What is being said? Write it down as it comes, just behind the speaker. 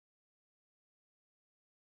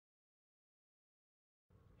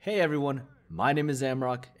Hey everyone, my name is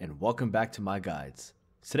Amrock and welcome back to my guides.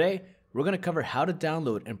 Today, we're going to cover how to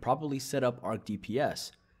download and properly set up Arc DPS.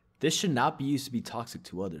 This should not be used to be toxic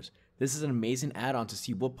to others. This is an amazing add-on to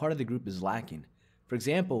see what part of the group is lacking. For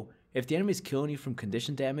example, if the enemy is killing you from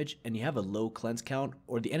condition damage and you have a low cleanse count,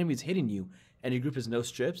 or the enemy is hitting you and your group has no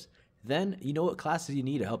strips, then you know what classes you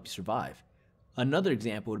need to help you survive. Another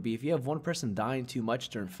example would be if you have one person dying too much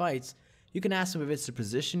during fights, you can ask them if it's the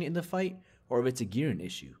positioning in the fight or if it's a gearing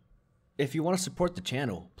issue. If you want to support the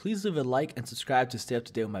channel, please leave a like and subscribe to stay up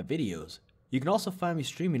to date with my videos. You can also find me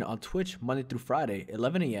streaming on Twitch Monday through Friday,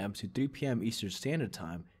 11 AM to 3 PM Eastern Standard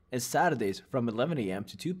Time, and Saturdays from 11 AM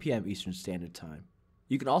to 2 PM Eastern Standard Time.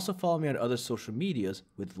 You can also follow me on other social medias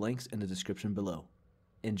with links in the description below.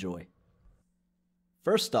 Enjoy.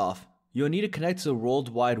 First off, you'll need to connect to the World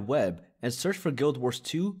Wide Web and search for Guild Wars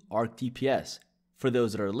 2 Arc DPS. For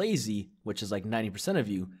those that are lazy, which is like 90% of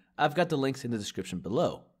you, I've got the links in the description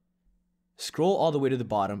below. Scroll all the way to the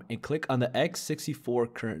bottom and click on the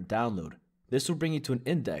x64 current download. This will bring you to an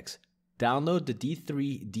index. Download the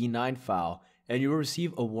D3, D9 file and you will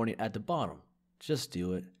receive a warning at the bottom. Just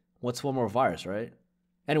do it. What's one more virus, right?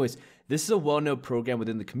 Anyways, this is a well-known program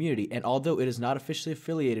within the community, and although it is not officially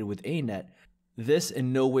affiliated with ANET, this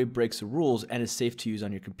in no way breaks the rules and is safe to use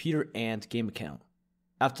on your computer and game account.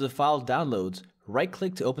 After the file downloads,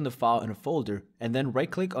 right-click to open the file in a folder, and then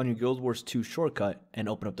right-click on your Guild Wars 2 shortcut and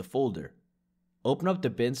open up the folder. Open up the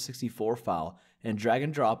bin64 file and drag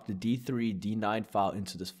and drop the D3, D9 file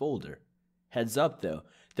into this folder. Heads up though,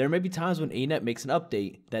 there may be times when ANET makes an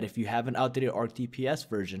update that if you have an outdated ArcDPS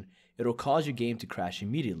version, it will cause your game to crash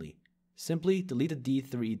immediately. Simply delete the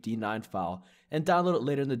D3, D9 file and download it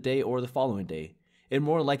later in the day or the following day. It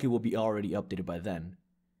more likely will be already updated by then.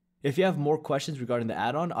 If you have more questions regarding the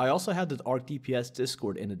add-on, I also have the ArcDPS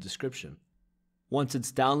Discord in the description. Once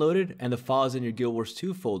it's downloaded and the file is in your Guild Wars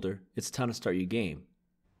 2 folder, it's time to start your game.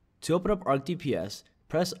 To open up ArcDPS,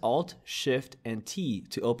 press Alt, Shift, and T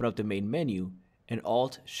to open up the main menu, and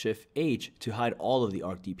Alt, Shift, H to hide all of the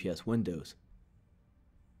ArcDPS windows.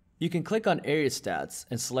 You can click on area stats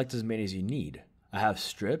and select as many as you need. I have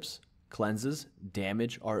strips, cleanses,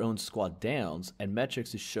 damage, our own squad downs, and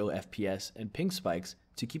metrics to show FPS and ping spikes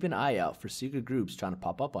to keep an eye out for secret groups trying to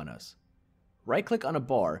pop up on us. Right-click on a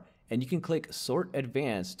bar and you can click Sort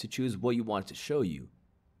Advanced to choose what you want it to show you.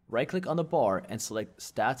 Right-click on the bar and select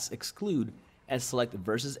Stats Exclude and select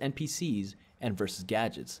Versus NPCs and Versus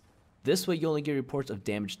Gadgets. This way you only get reports of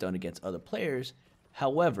damage done against other players.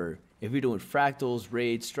 However, if you're doing fractals,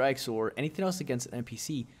 raids, strikes, or anything else against an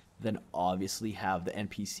NPC, then obviously have the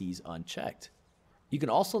NPCs unchecked. You can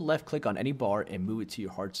also left-click on any bar and move it to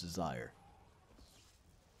your heart's desire.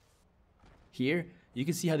 Here, you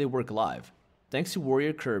can see how they work live. Thanks to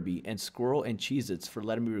Warrior Kirby and Squirrel and Cheez-Its for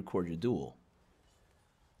letting me record your duel.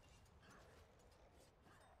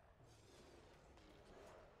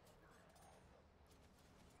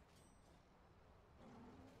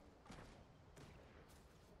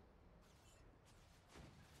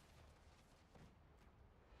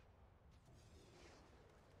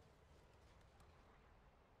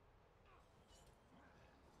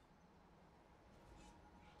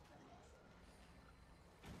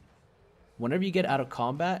 Whenever you get out of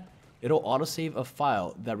combat, it'll autosave a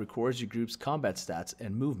file that records your group's combat stats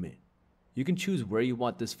and movement. You can choose where you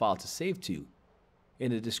want this file to save to. In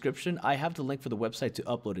the description, I have the link for the website to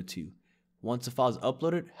upload it to. Once the file is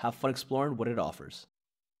uploaded, have fun exploring what it offers.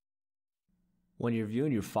 When you're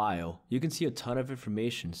viewing your file, you can see a ton of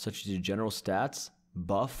information such as your general stats,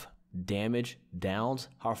 buff, damage, downs,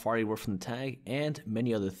 how far you were from the tag, and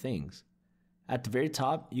many other things. At the very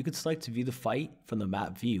top, you can select to view the fight from the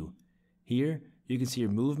map view. Here, you can see your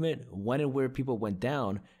movement, when and where people went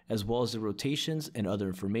down, as well as the rotations and other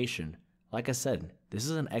information. Like I said, this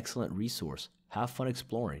is an excellent resource. Have fun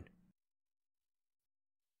exploring.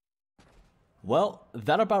 Well,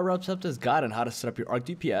 that about wraps up this guide on how to set up your Arc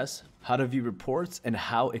DPS, how to view reports, and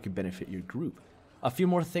how it can benefit your group. A few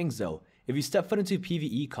more things though. If you step foot into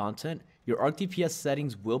PvE content, your Arc DPS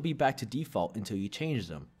settings will be back to default until you change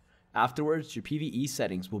them. Afterwards, your PvE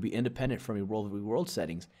settings will be independent from your World v World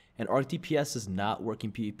settings, and Arc DPS is not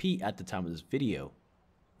working PvP at the time of this video.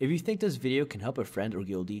 If you think this video can help a friend or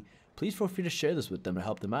guildie, please feel free to share this with them to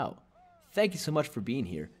help them out. Thank you so much for being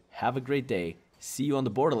here. Have a great day. See you on the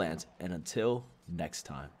Borderlands, and until next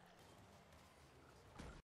time.